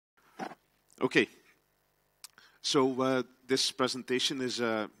Okay, so this presentation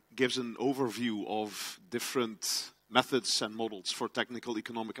gives an overview of different methods and models for technical,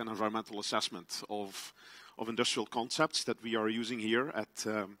 economic, and environmental assessment of industrial concepts that we are using here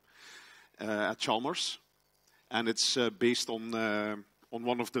at Chalmers, and it's based on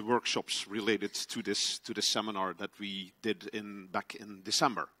one of the workshops related to this seminar that we did back in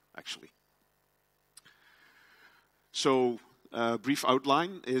December, actually. So, brief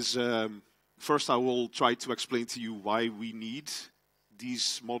outline is. First, I will try to explain to you why we need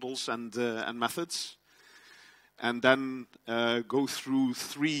these models and methods, and then go through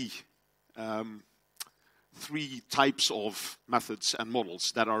three types of methods and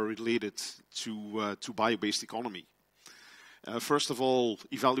models that are related to bio-based economy. First of all,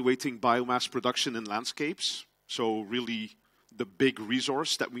 evaluating biomass production in landscapes. So, really, the big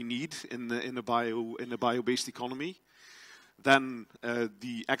resource that we need in a bio-based economy. Then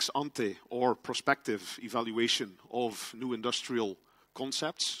the ex ante or prospective evaluation of new industrial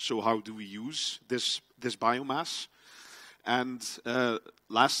concepts. So how do we use this biomass? And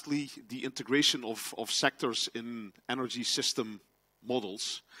lastly, the integration of sectors in energy system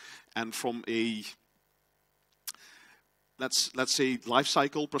models. And from a let's say life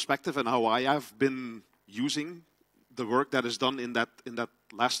cycle perspective, and how I have been using the work that is done in that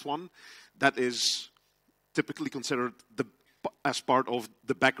last one, that is typically considered as part of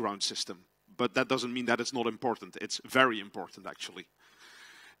the background system. But that doesn't mean that it's not important. It's very important, actually.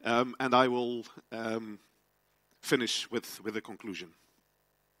 And I will finish with a conclusion.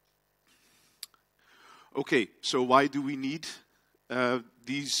 Okay, so why do we need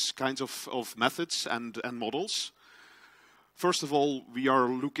these kinds of methods and models? First of all, we are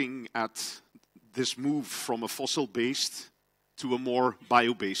looking at this move from a fossil-based to a more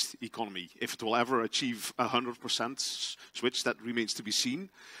bio-based economy. If it will ever achieve 100% switch, that remains to be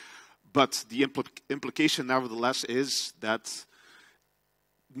seen. But the implication, nevertheless, is that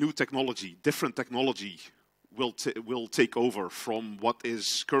new technology, different technology, will take over from what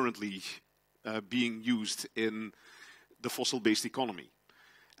is currently being used in the fossil-based economy.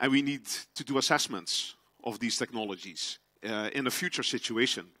 And we need to do assessments of these technologies in a future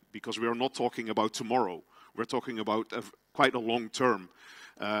situation, because we are not talking about tomorrow. We're talking about quite a long-term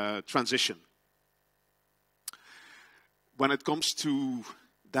transition. When it comes to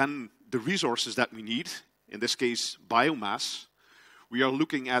then the resources that we need, in this case biomass, we are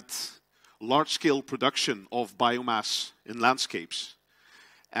looking at large-scale production of biomass in landscapes.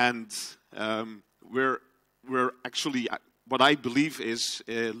 And we're actually, what I believe is,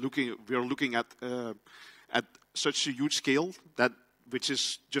 we are looking at such a huge scale which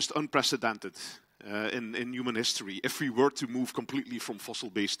is just unprecedented. In human history, if we were to move completely from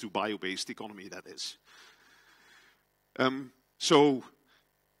fossil-based to bio-based economy, that is. So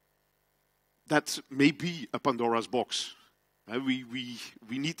that may be a Pandora's box. We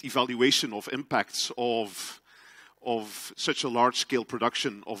need evaluation of impacts of such a large-scale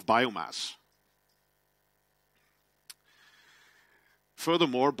production of biomass.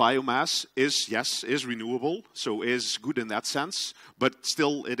 Furthermore, biomass is renewable, so is good in that sense, but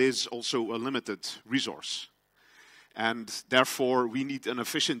still it is also a limited resource. And therefore, we need an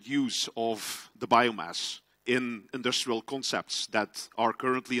efficient use of the biomass in industrial concepts that are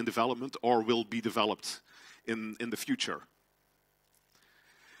currently in development or will be developed in the future.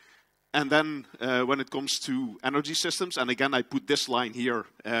 And then when it comes to energy systems, and again I put this line here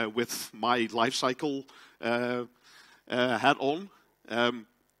with my life cycle hat on,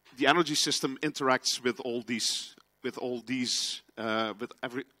 the energy system interacts with all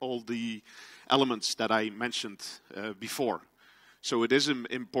the elements that I mentioned before. So it is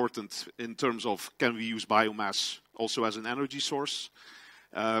important in terms of, can we use biomass also as an energy source,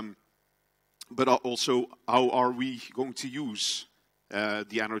 but also how are we going to use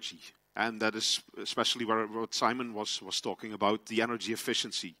the energy? And that is especially what Simon was talking about, the energy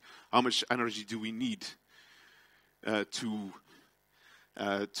efficiency. How much energy do we need to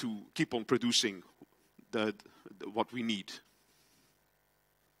keep on producing what we need?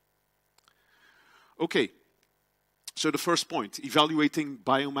 Okay, so the first point, evaluating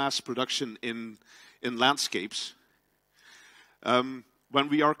biomass production in landscapes. When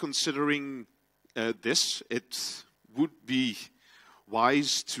we are considering this, it would be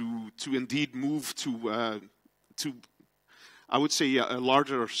wise to indeed move to I would say a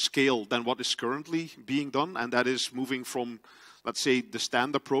larger scale than what is currently being done, and that is moving from, let's say, the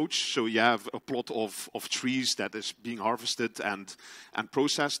stand approach. So you have a plot of trees that is being harvested and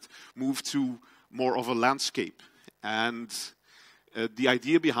processed, move to more of a landscape. And the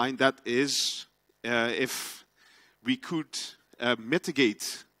idea behind that is if we could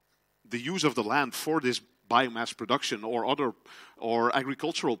mitigate the use of the land for this biomass production or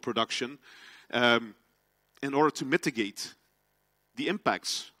agricultural production in order to mitigate the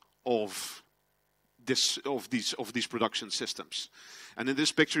impacts of these production systems. And in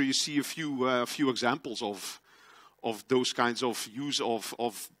this picture, you see a few examples of those kinds of use of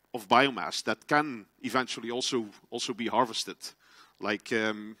biomass that can eventually also be harvested, like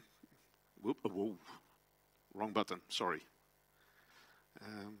whoa, wrong button. Sorry.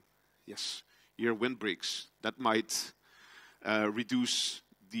 Yes, here windbreaks that might reduce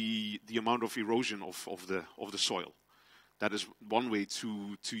the amount of erosion of the soil. That is one way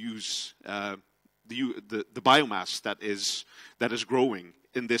to use the biomass that is growing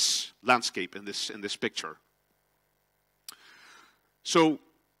in this landscape, in this picture. So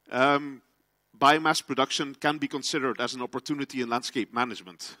biomass production can be considered as an opportunity in landscape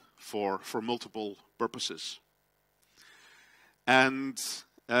management for multiple purposes. And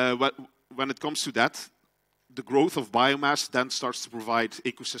when it comes to that, the growth of biomass then starts to provide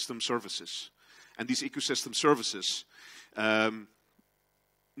ecosystem services. And these ecosystem services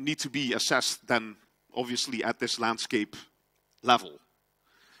need to be assessed then, obviously, at this landscape level.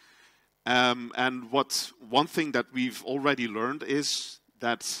 And one thing that we've already learned is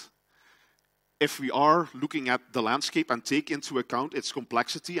that if we are looking at the landscape and take into account its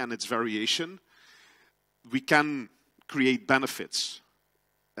complexity and its variation, we can create benefits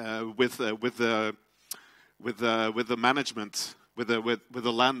with the management, with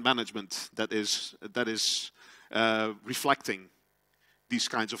the land management that is reflecting these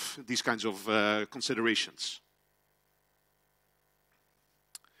kinds of considerations.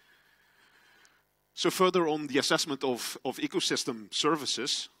 So further on the assessment of ecosystem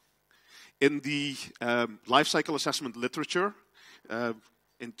services, in the life cycle assessment literature,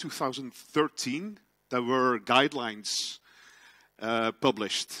 in 2013, there were guidelines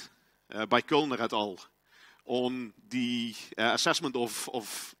published by Kölner et al. On the assessment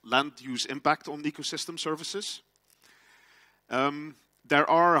of land use impact on ecosystem services. There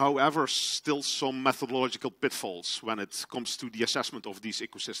are, however, still some methodological pitfalls when it comes to the assessment of these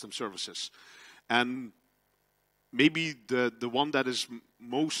ecosystem services. And maybe the one that is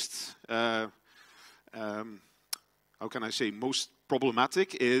most, how can I say, most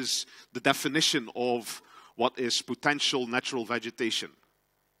problematic is the definition of what is potential natural vegetation.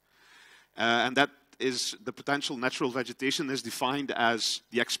 And that is, the potential natural vegetation is defined as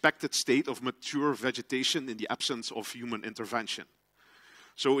the expected state of mature vegetation in the absence of human intervention.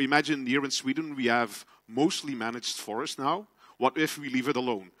 So imagine here in Sweden we have mostly managed forest now. What if we leave it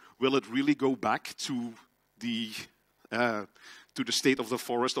alone? Will it really go back to the state of the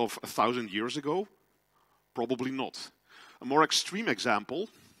forest of 1,000 years ago? Probably not. A more extreme example,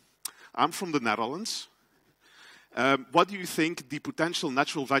 I'm from the Netherlands. What do you think the potential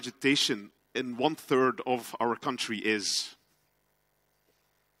natural vegetation in 1/3 of our country is?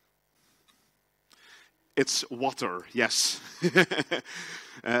 It's water, yes.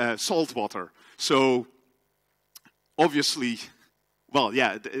 Salt water. So, obviously, well,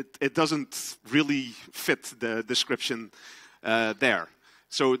 yeah, it doesn't really fit the description there.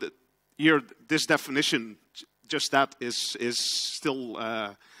 So here, this definition, just that, is still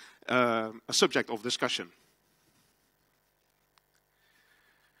a subject of discussion.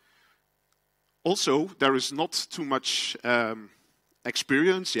 Also, there is not too much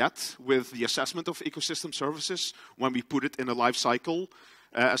experience yet with the assessment of ecosystem services when we put it in a life cycle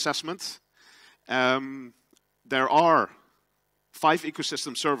assessment. There are 5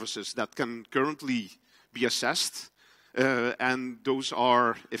 ecosystem services that can currently be assessed, and those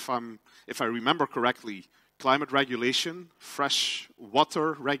are, if I remember correctly, climate regulation, fresh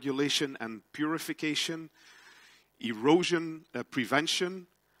water regulation and purification, erosion prevention,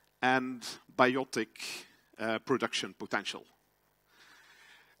 and biotic production potential.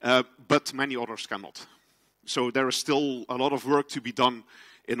 But many others cannot. So there is still a lot of work to be done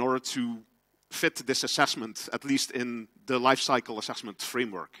in order to fit this assessment, at least in the life cycle assessment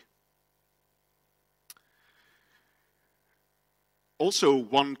framework. Also,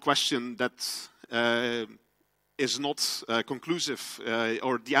 one question that is not conclusive,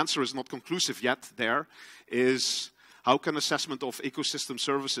 or the answer is not conclusive yet there, is how can assessment of ecosystem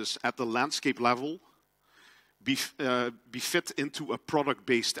services at the landscape level be fit into a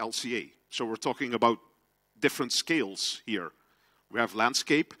product-based LCA? So we're talking about different scales here. We have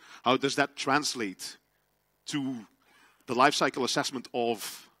landscape. How does that translate to the life cycle assessment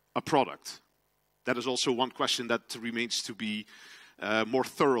of a product? That is also one question that remains to be more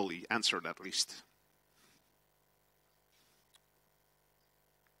thoroughly answered, at least.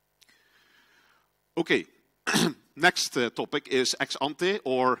 Okay, next topic is ex ante,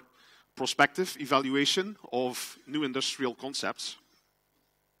 or prospective evaluation of new industrial concepts.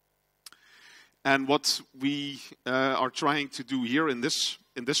 And what we are trying to do here in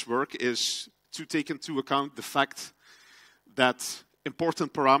this work is to take into account the fact that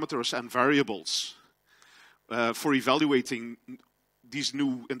important parameters and variables for evaluating these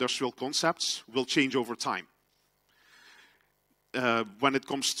new industrial concepts will change over time. When it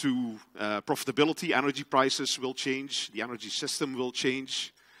comes to profitability, energy prices will change, the energy system will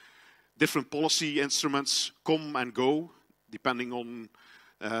change, different policy instruments come and go, depending on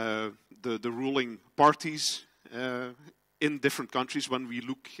the ruling parties in different countries when we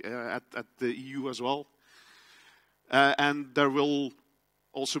look at the EU as well. And there will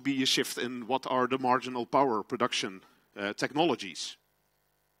also be a shift in what are the marginal power production technologies.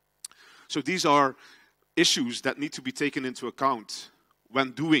 So these are issues that need to be taken into account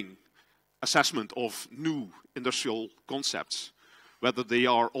when doing assessment of new industrial concepts, whether they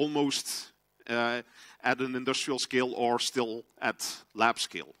are almost at an industrial scale or still at lab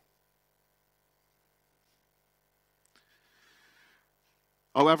scale.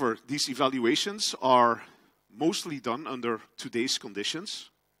 However, these evaluations are mostly done under today's conditions.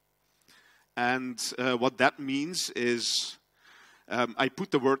 And what that means is, I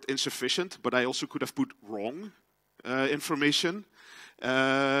put the word insufficient, but I also could have put wrong information,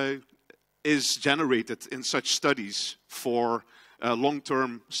 is generated in such studies for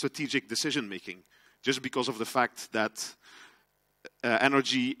long-term strategic decision-making, just because of the fact that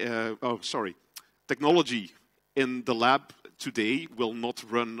technology in the lab today will not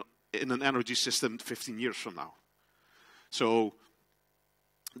run in an energy system 15 years from now. So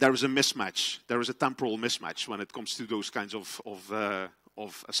there is a mismatch, there is a temporal mismatch when it comes to those kinds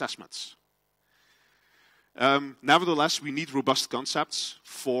of assessments. Nevertheless, we need robust concepts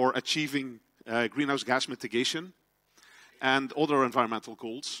for achieving greenhouse gas mitigation and other environmental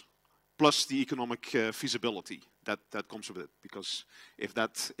goals, plus the economic feasibility that comes with it. Because if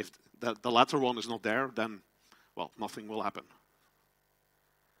the latter one is not there, then, well, nothing will happen.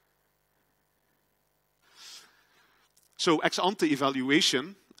 So ex-ante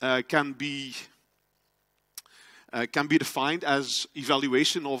evaluation can be defined as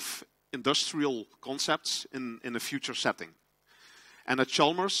evaluation of industrial concepts in a future setting. And at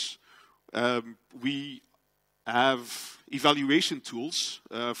Chalmers, we have evaluation tools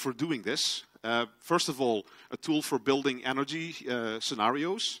for doing this. First of all, a tool for building energy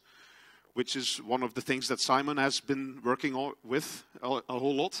scenarios, which is one of the things that Simon has been working with a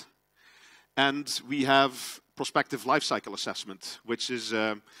whole lot. And we have prospective life cycle assessment, which is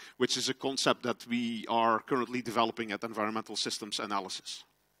a concept that we are currently developing at Environmental Systems Analysis.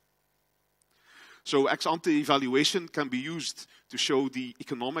 So ex-ante evaluation can be used to show the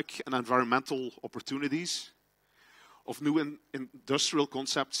economic and environmental opportunities of new industrial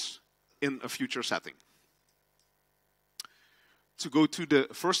concepts in a future setting. To go to the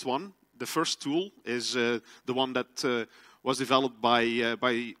first one, the first tool is the one that was developed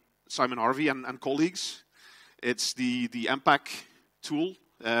by Simon Harvey and colleagues. It's the MPAC tool,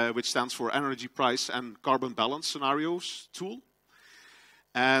 which stands for Energy Price and Carbon Balance Scenarios tool.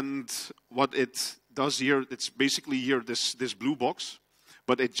 And what it does here, it's basically here this blue box,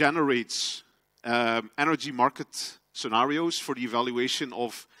 but it generates energy market scenarios for the evaluation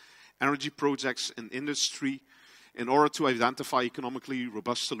of energy projects in industry in order to identify economically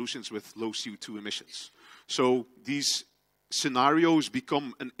robust solutions with low CO2 emissions. So these scenarios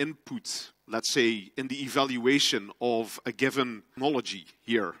become an input, let's say, in the evaluation of a given technology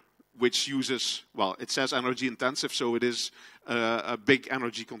here, which uses, well, it says energy intensive, so it is a big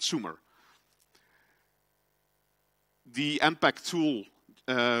energy consumer. The MPAC tool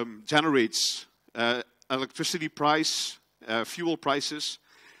generates electricity price, fuel prices,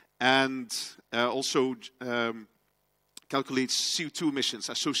 and also calculates CO2 emissions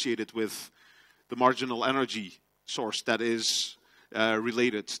associated with the marginal energy source that is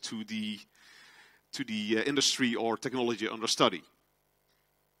related to the industry or technology under study.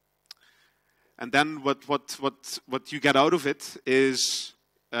 And then what you get out of it is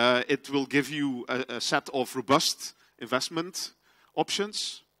it will give you a set of robust investment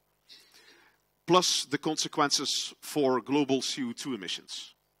options, plus the consequences for global CO2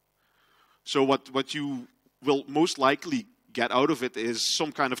 emissions. So what you will most likely get out of it is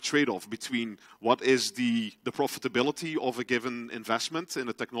some kind of trade-off between what is the profitability of a given investment in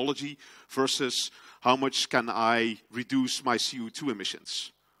a technology versus how much can I reduce my CO2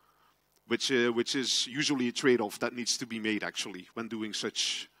 emissions, which is usually a trade-off that needs to be made actually when doing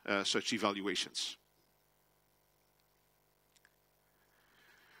such evaluations.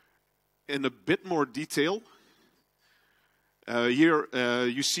 In a bit more detail, Here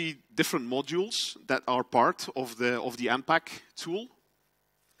you see different modules that are part of the NPAC tool.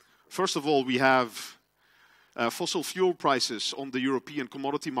 First of all, we have fossil fuel prices on the European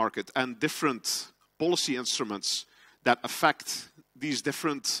commodity market and different policy instruments that affect these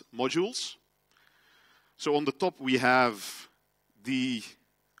different modules. So on the top we have the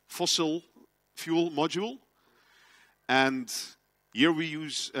fossil fuel module, and here we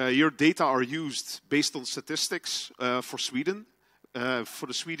use here data are used based on statistics for Sweden, for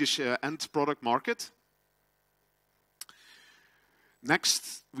the Swedish end product market.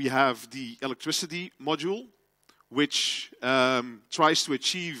 Next we have the electricity module, which tries to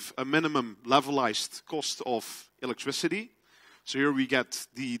achieve a minimum levelized cost of electricity. So here we get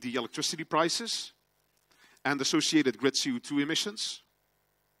the electricity prices and associated grid CO2 emissions.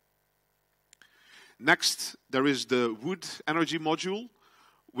 Next, there is the wood energy module,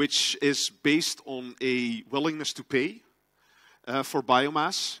 which is based on a willingness to pay for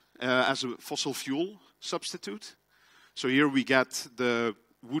biomass as a fossil fuel substitute. So here we get the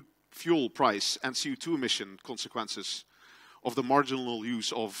wood fuel price and CO2 emission consequences of the marginal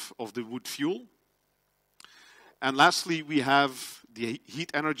use of the wood fuel. And lastly, we have the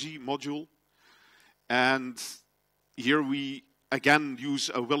heat energy module. And here we again use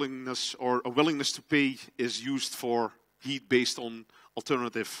a willingness, or a willingness to pay is used for heat based on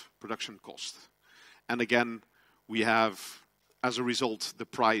alternative production cost. And again, we have, as a result, the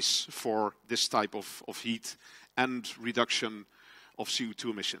price for this type of heat and reduction of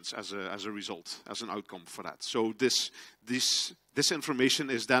CO2 emissions as a result, as an outcome for that. So this information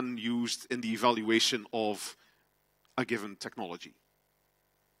is then used in the evaluation of a given technology.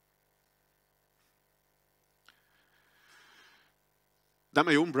 Then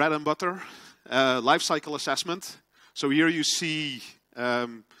my own bread and butter, life cycle assessment. So here you see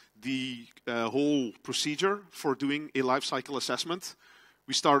the whole procedure for doing a life cycle assessment.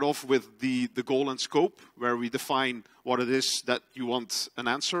 We start off with the goal and scope, where we define what it is that you want an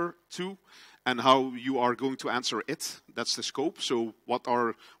answer to and how you are going to answer it. That's the scope. So what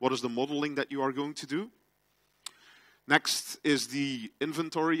is the modeling that you are going to do? Next is the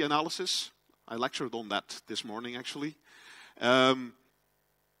inventory analysis. I lectured on that this morning, actually.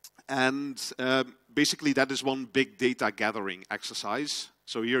 Basically that is one big data gathering exercise.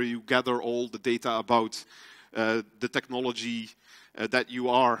 So here you gather all the data about the technology that you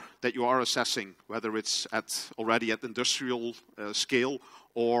are assessing, whether it's already at industrial scale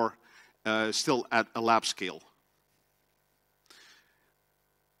or still at a lab scale.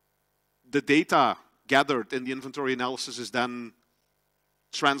 The data gathered in the inventory analysis is then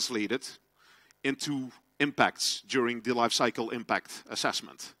translated into impacts during the life cycle impact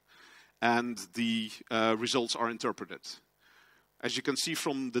assessment, and the results are interpreted. As you can see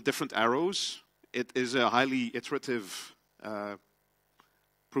from the different arrows, it is a highly iterative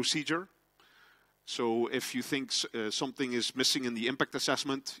procedure. So if you think something is missing in the impact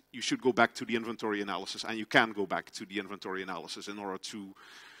assessment, you should go back to the inventory analysis, and you can go back to the inventory analysis in order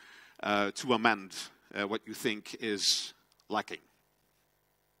to amend what you think is lacking.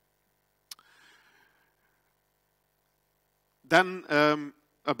 Then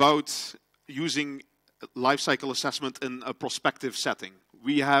about using life cycle assessment in a prospective setting.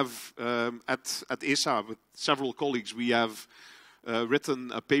 We have, at ESA, with several colleagues, we have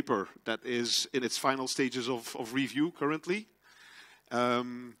written a paper that is in its final stages of review currently.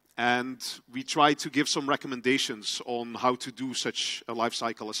 And we try to give some recommendations on how to do such a life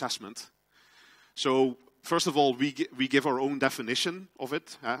cycle assessment. So, first of all, we give our own definition of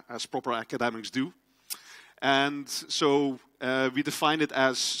it, as proper academics do. And so we define it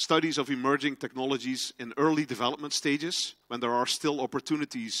as studies of emerging technologies in early development stages, when there are still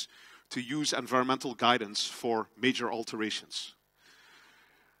opportunities to use environmental guidance for major alterations.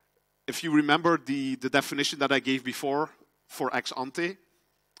 If you remember the definition that I gave before for ex ante,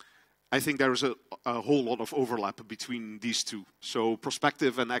 I think there is a whole lot of overlap between these two. So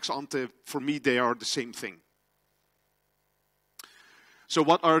prospective and ex ante, for me, they are the same thing. So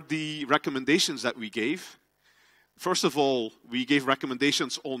what are the recommendations that we gave? First of all, we gave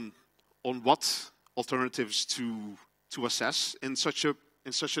recommendations on what alternatives to assess in such an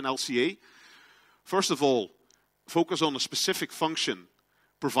LCA. First of all, focus on a specific function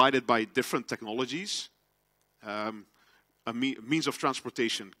provided by different technologies. A means of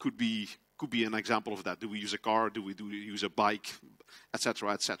transportation could be an example of that. Do we use a car? Do we use a bike?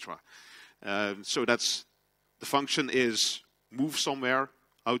 Etc. etc. So that's the function is move somewhere.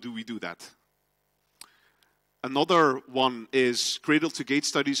 How do we do that? Another one is cradle-to-gate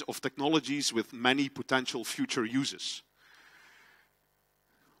studies of technologies with many potential future uses.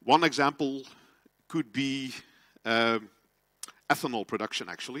 One example could be ethanol production,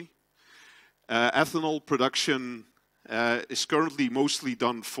 actually. Ethanol production is currently mostly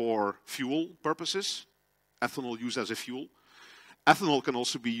done for fuel purposes. Ethanol used as a fuel. Ethanol can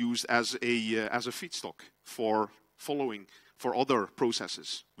also be used as a feedstock for other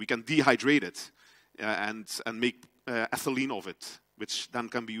processes. We can dehydrate it and make ethylene of it, which then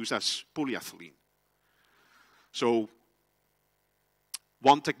can be used as polyethylene. So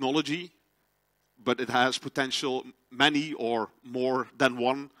one technology, but it has potential, many or more than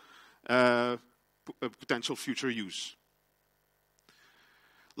one potential future use.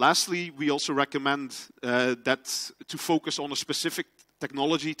 Lastly, we also recommend that to focus on a specific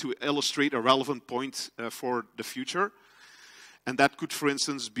technology to illustrate a relevant point for the future. And that could, for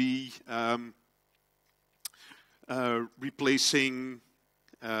instance, be replacing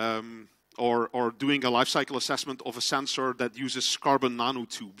or doing a life cycle assessment of a sensor that uses carbon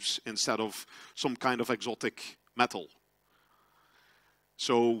nanotubes instead of some kind of exotic metal.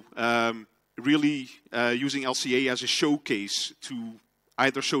 So really using LCA as a showcase to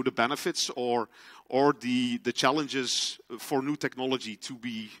either show the benefits or the challenges for new technology to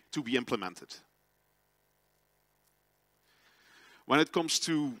be implemented. When it comes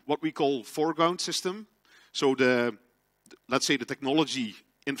to what we call foreground system, so let's say the technology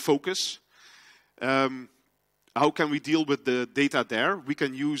in focus, how can we deal with the data there? We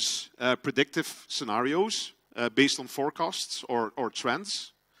can use predictive scenarios based on forecasts or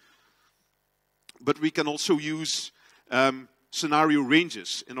trends. But we can also use scenario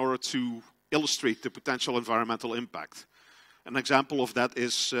ranges in order to illustrate the potential environmental impact. An example of that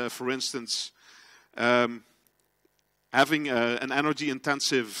is, for instance, having an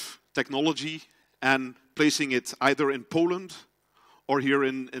energy-intensive technology and placing it either in Poland or here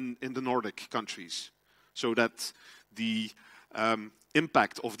in the Nordic countries, so that the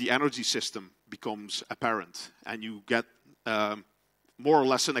impact of the energy system becomes apparent, and you get more or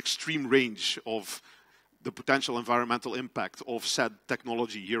less an extreme range of the potential environmental impact of said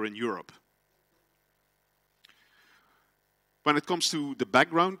technology here in Europe. When it comes to the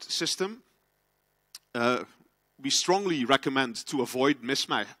background system, we strongly recommend to avoid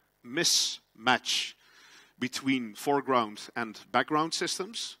mismatch between foreground and background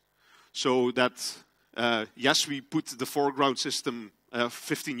systems, so that, yes, we put the foreground system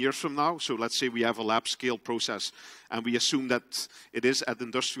 15 years from now, so let's say we have a lab scale process and we assume that it is at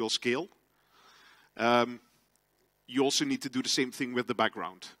industrial scale. You also need to do the same thing with the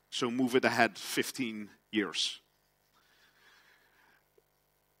background, so move it ahead 15 years.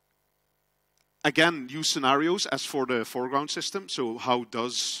 Again, use scenarios as for the foreground system, so how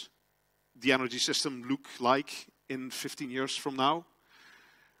does the energy system look like in 15 years from now?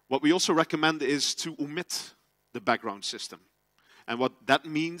 What we also recommend is to omit the background system. And what that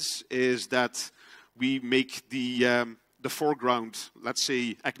means is that we make the foreground, let's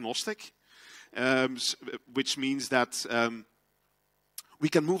say, agnostic, which means that we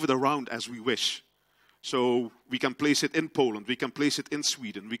can move it around as we wish. So we can place it in Poland, we can place it in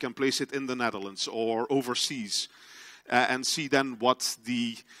Sweden, we can place it in the Netherlands or overseas, and see then what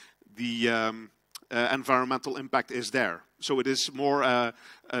the environmental impact is there. So it is more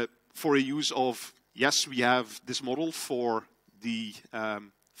for a use of, yes, we have this model for the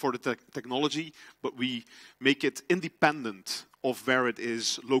technology, but we make it independent of where it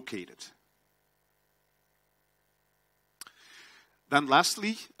is located. Then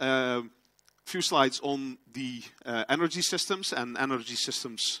lastly, a few slides on the energy systems and energy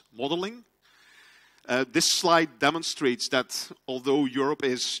systems modeling. This slide demonstrates that although Europe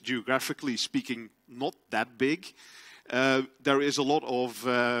is, geographically speaking, not that big, there is a lot of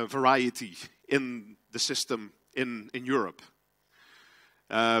variety in the system in Europe.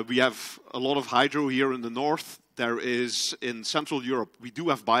 We have a lot of hydro here in the north. There is, in Central Europe, we do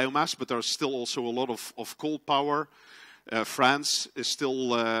have biomass, but there's still also a lot of coal power. France is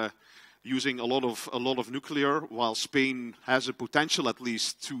still using a lot of nuclear, while Spain has a potential, at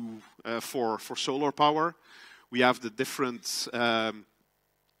least, for solar power. We have the different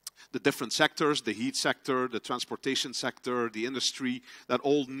sectors: the heat sector, the transportation sector, the industry, that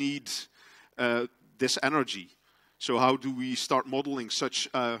all need this energy. So how do we start modeling such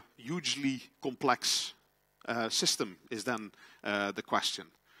a hugely complex system is then the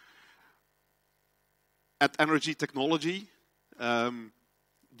question. At Energy Technology,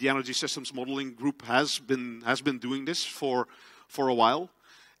 the Energy Systems Modeling Group has been doing this for a while,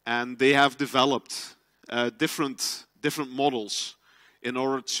 and they have developed different models in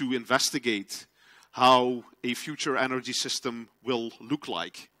order to investigate how a future energy system will look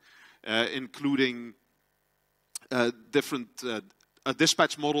like, including a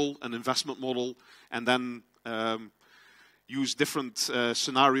dispatch model, an investment model, and then use different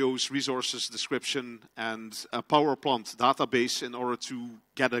scenarios, resources description, and a power plant database in order to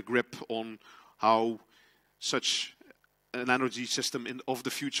get a grip on how such an energy system of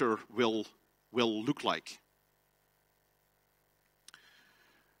the future will look like.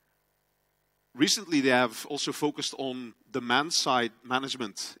 Recently, they have also focused on demand-side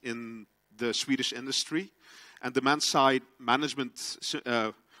management in the Swedish industry. And demand-side management,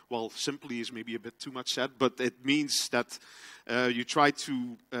 well, simply is maybe a bit too much said, but it means that you try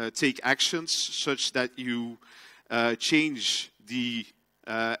to take actions such that you change the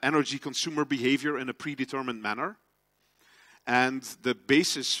energy consumer behavior in a predetermined manner. And the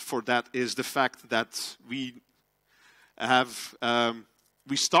basis for that is the fact that we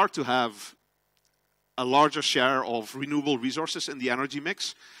start to have a larger share of renewable resources in the energy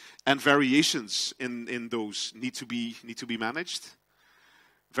mix, and variations in those need to be managed.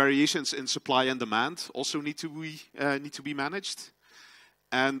 Variations in supply and demand also need to be managed.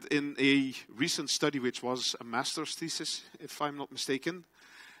 And in a recent study, which was a master's thesis, if I'm not mistaken,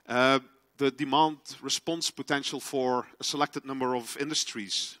 the demand response potential for a selected number of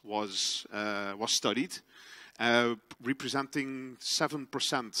industries was studied, representing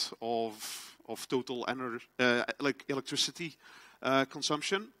 7% of total electricity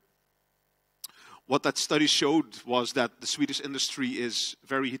consumption. What that study showed was that the Swedish industry is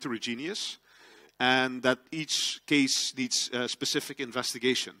very heterogeneous and that each case needs specific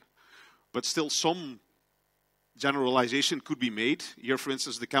investigation. But still some generalization could be made. Here, for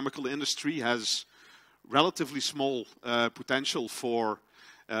instance, the chemical industry has relatively small potential for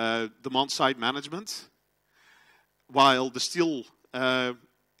demand-side management, while the steel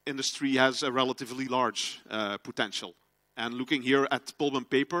industry has a relatively large potential. And looking here at pulp and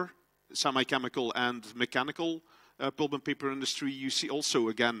paper, semi-chemical and mechanical pulp and paper industry, you see also,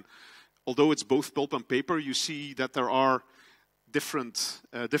 again, although it's both pulp and paper, you see that there are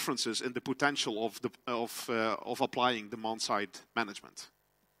differences in the potential of applying demand-side management.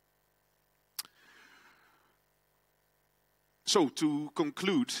 So, to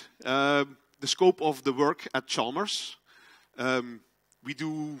conclude, the scope of the work at Chalmers, we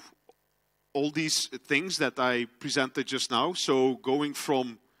do all these things that I presented just now. So, going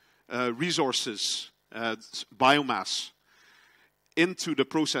from resources, biomass, into the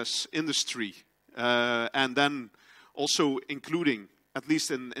process industry, and then also including, at least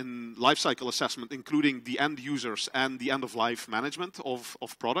in life cycle assessment, including the end users and the end-of-life management of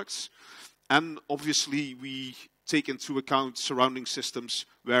products. And obviously, we take into account surrounding systems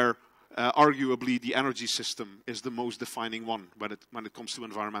where arguably the energy system is the most defining one when it comes to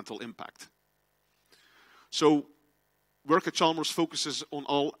environmental impact. So, work at Chalmers focuses on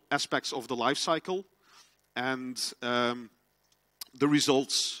all aspects of the life cycle, and the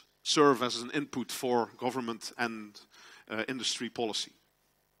results serve as an input for government and industry policy.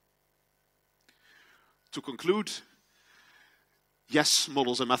 To conclude, yes,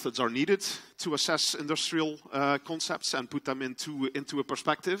 models and methods are needed to assess industrial concepts and put them into a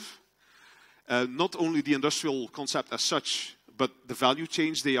perspective. Not only the industrial concept as such, but the value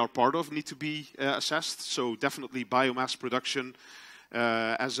chains they are part of need to be assessed. So definitely biomass production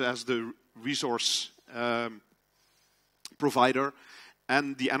as the resource provider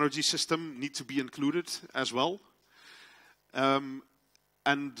and the energy system need to be included as well. And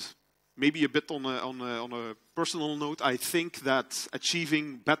maybe a bit on a personal note, I think that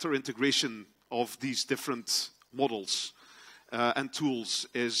achieving better integration of these different models and tools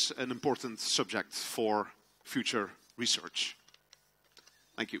is an important subject for future research.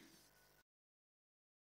 Thank you.